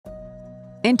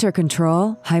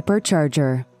InterControl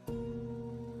Hypercharger.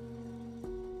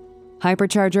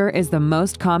 Hypercharger is the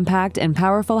most compact and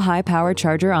powerful high-power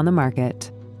charger on the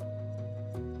market.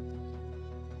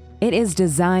 It is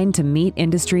designed to meet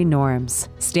industry norms,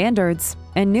 standards,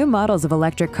 and new models of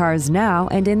electric cars now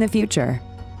and in the future.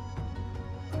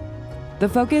 The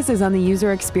focus is on the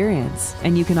user experience,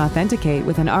 and you can authenticate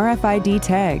with an RFID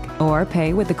tag or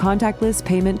pay with the contactless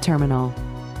payment terminal.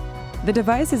 The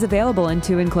device is available in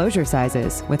 2 enclosure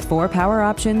sizes, with 4 power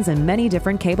options and many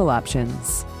different cable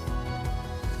options.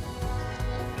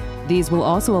 These will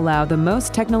also allow the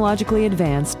most technologically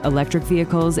advanced electric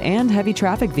vehicles and heavy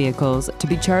traffic vehicles to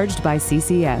be charged by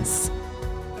CCS.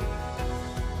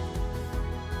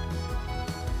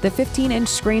 The 15-inch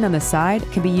screen on the side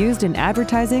can be used in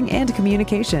advertising and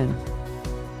communication.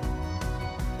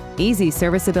 Easy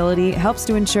serviceability helps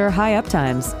to ensure high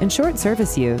uptimes and short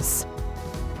service use.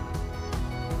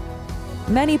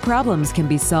 Many problems can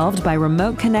be solved by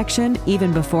remote connection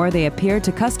even before they appear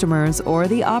to customers or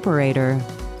the operator.